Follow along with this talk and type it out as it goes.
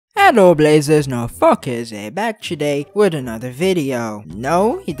Hello Blazers, no fuckers, back today with another video.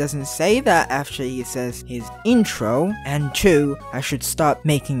 No, he doesn't say that after he says his intro, and 2, I should stop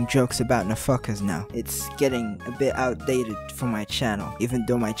making jokes about no fuckers now. It's getting a bit outdated for my channel, even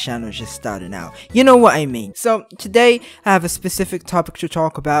though my channel is just starting out. You know what I mean. So today I have a specific topic to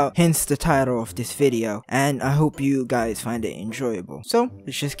talk about, hence the title of this video, and I hope you guys find it enjoyable. So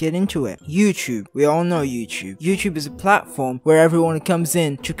let's just get into it. YouTube. We all know YouTube. YouTube is a platform where everyone comes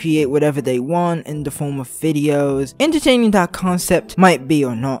in to create whatever they want in the form of videos. Entertaining that concept might be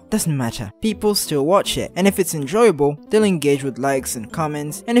or not, doesn't matter. People still watch it, and if it's enjoyable, they'll engage with likes and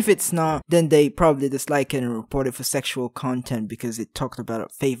comments, and if it's not, then they probably dislike it and report it for sexual content because it talked about a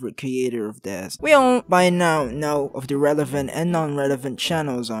favorite creator of theirs. We all by now know of the relevant and non-relevant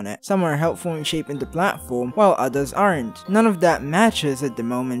channels on it. Some are helpful in shaping the platform, while others aren't. None of that matters at the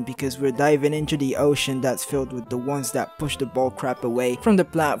moment because we're diving into the ocean that's filled with the ones that push the ball crap away from the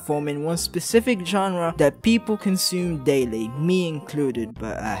platform in one specific genre that people consume daily, me included,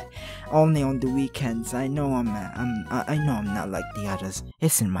 but only on the weekends. I know I'm not like the others.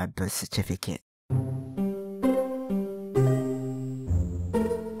 It's in my birth certificate.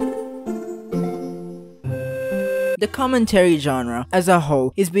 The commentary genre as a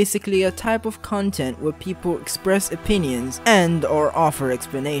whole is basically a type of content where people express opinions and or offer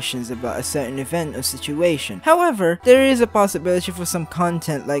explanations about a certain event or situation. However, there is a possibility for some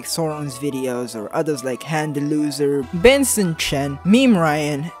content like Sauron's videos or others like Han the Loser, Benson Chen, Meme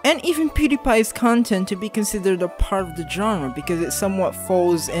Ryan, and even PewDiePie's content to be considered a part of the genre because it somewhat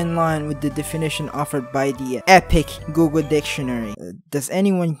falls in line with the definition offered by the epic Google Dictionary. Does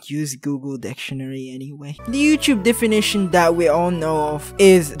anyone use Google Dictionary anyway? The YouTube definition that we all know of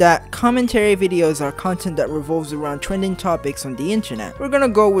is that commentary videos are content that revolves around trending topics on the internet. We're gonna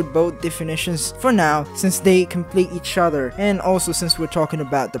go with both definitions for now since they complete each other, and also since we're talking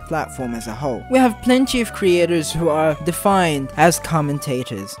about the platform as a whole. We have plenty of creators who are defined as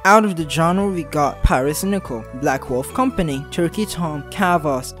commentators. Out of the genre we got Paris Nickel, Black Wolf Company, Turkey Tom,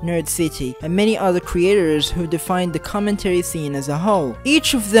 Kavos, Nerd City, and many other creators who define the commentary scene as a whole.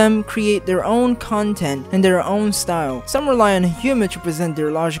 Each of them create their own content and their own style. Some rely on humor to present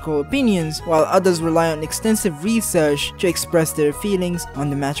their logical opinions, while others rely on extensive research to express their feelings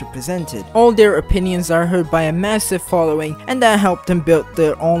on the matter presented. All their opinions are heard by a massive following, and that helped them build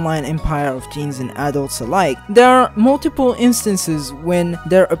their online empire of teens and adults alike. There are multiple instances when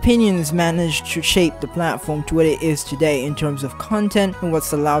their opinions managed to shape the platform to what it is today in terms of content and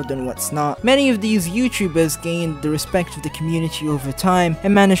what's allowed and what's not. Many of these YouTubers gained the respect of the community over time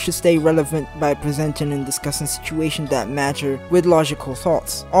and managed to stay relevant by presenting and discussing situations that matter with logical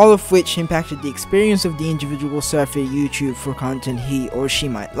thoughts, all of which impacted the experience of the individual surfer YouTube for content he or she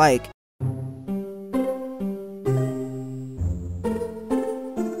might like.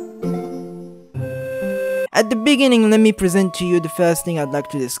 At the beginning, let me present to you the first thing I'd like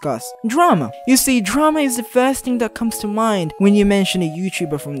to discuss. Drama. You see, drama is the first thing that comes to mind when you mention a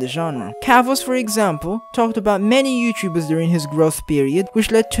YouTuber from the genre. Kavos, for example, talked about many YouTubers during his growth period, which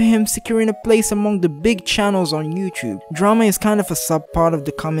led to him securing a place among the big channels on YouTube. Drama is kind of a sub-part of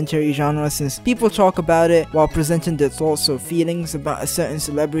the commentary genre since people talk about it while presenting their thoughts or feelings about a certain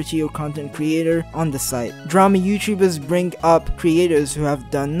celebrity or content creator on the site. Drama YouTubers bring up creators who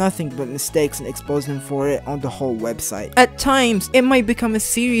have done nothing but mistakes and expose them for it on the whole website. At times, it might become a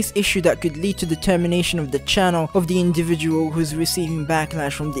serious issue that could lead to the termination of the channel of the individual who's receiving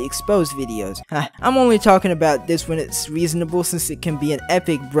backlash from the exposed videos. I'm only talking about this when it's reasonable since it can be an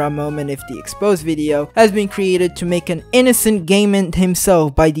epic bruh moment if the exposed video has been created to make an innocent gamer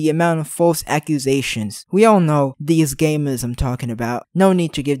himself by the amount of false accusations. We all know these gamers I'm talking about. No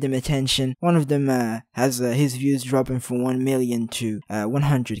need to give them attention. One of them has his views dropping from 1 million to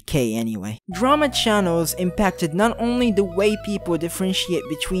 100k anyway. Drama channels impacted not only the way people differentiate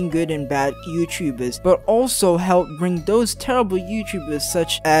between good and bad YouTubers, but also helped bring those terrible YouTubers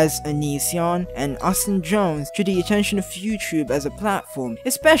such as Onision and Austin Jones to the attention of YouTube as a platform.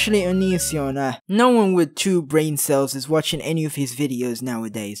 Especially Onision, no one with 2 brain cells is watching any of his videos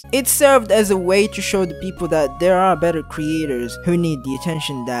nowadays. It served as a way to show the people that there are better creators who need the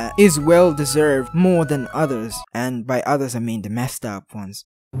attention that is well deserved more than others, and by others I mean the messed up ones.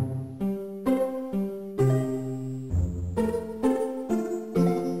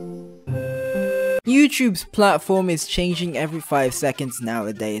 YouTube's platform is changing every 5 seconds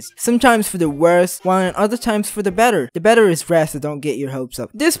nowadays. Sometimes for the worse, while in other times for the better. The better is rare, so don't get your hopes up.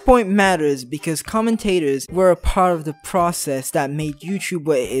 This point matters because commentators were a part of the process that made YouTube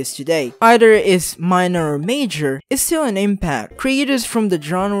what it is today. Either it is minor or major, it's still an impact. Creators from the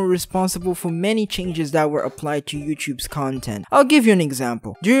genre were responsible for many changes that were applied to YouTube's content. I'll give you an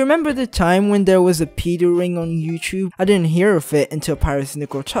example. Do you remember the time when there was a pedo ring on YouTube? I didn't hear of it until Pyrus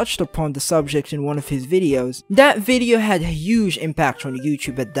touched upon the subject in one of his videos. That video had a huge impact on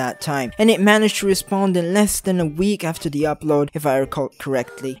YouTube at that time, and it managed to respond in less than a week after the upload, if I recall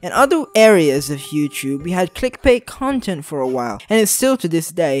correctly. In other areas of YouTube, we had clickbait content for a while, and it's still to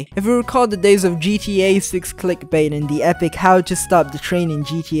this day. If you recall the days of GTA 6 clickbait and the epic How to Stop the Train in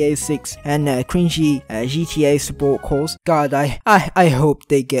GTA 6 and cringy GTA support calls, God, I hope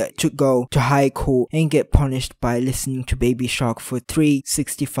they get to go to high court and get punished by listening to Baby Shark for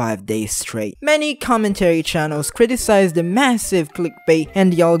 365 days straight. Many commentary channels criticize the massive clickbait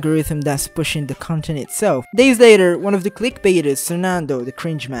and the algorithm that's pushing the content itself. Days later, one of the clickbaiters, Fernando, the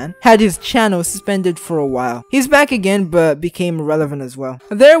cringe man, had his channel suspended for a while. He's back again but became irrelevant as well.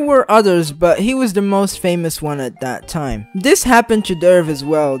 There were others, but he was the most famous one at that time. This happened to Derv as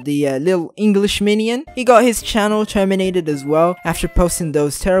well, the little English minion. He got his channel terminated as well after posting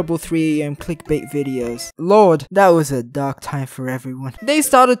those terrible 3 AM clickbait videos. Lord, that was a dark time for everyone. They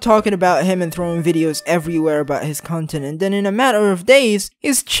started talking about him and throwing videos everywhere about his content, and then in a matter of days,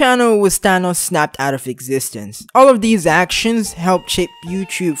 his channel was Thanos snapped out of existence. All of these actions helped shape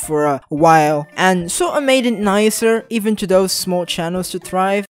YouTube for a while and sort of made it nicer even to those small channels to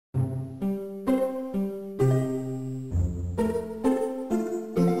thrive.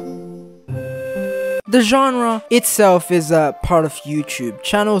 The genre itself is a part of YouTube.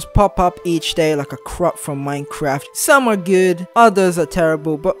 Channels pop up each day like a crop from Minecraft. Some are good, others are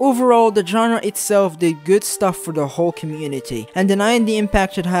terrible, but overall the genre itself did good stuff for the whole community. And denying the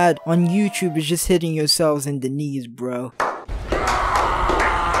impact it had on YouTube is just hitting yourselves in the knees, bro.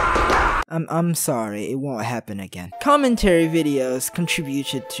 I'm sorry, it won't happen again. Commentary videos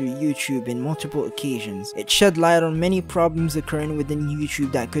contributed to YouTube in multiple occasions. It shed light on many problems occurring within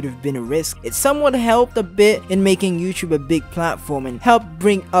YouTube that could have been a risk. It somewhat helped a bit in making YouTube a big platform and helped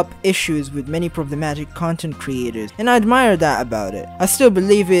bring up issues with many problematic content creators, and I admire that about it. I still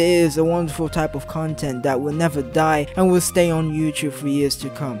believe it is a wonderful type of content that will never die and will stay on YouTube for years to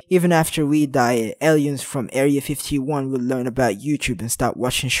come. Even after we die, aliens from Area 51 will learn about YouTube and start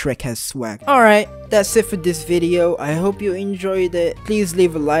watching Shrek as swag. Alright, that's it for this video. I hope you enjoyed it. Please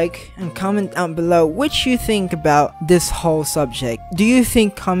leave a like and comment down below what you think about this whole subject. Do you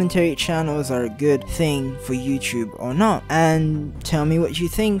think commentary channels are a good thing for YouTube or not? And tell me what you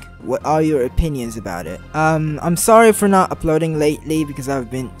think. What are your opinions about it? I'm sorry for not uploading lately because I've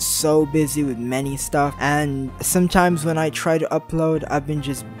been so busy with many stuff, and sometimes when I try to upload I've been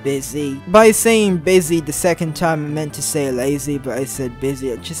just busy. By saying busy the second time I meant to say lazy, but I said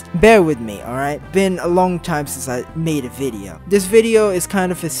busy. Just bear with me, alright? Been a long time since I made a video. This video is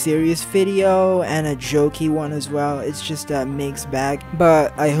kind of a serious video and a jokey one as well. It's just a mixed bag,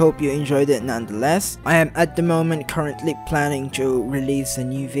 but I hope you enjoyed it nonetheless. I am at the moment currently planning to release a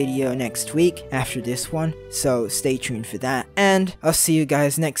new video next week after this one, so stay tuned for that, and I'll see you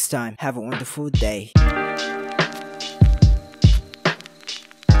guys next time. Have a wonderful day.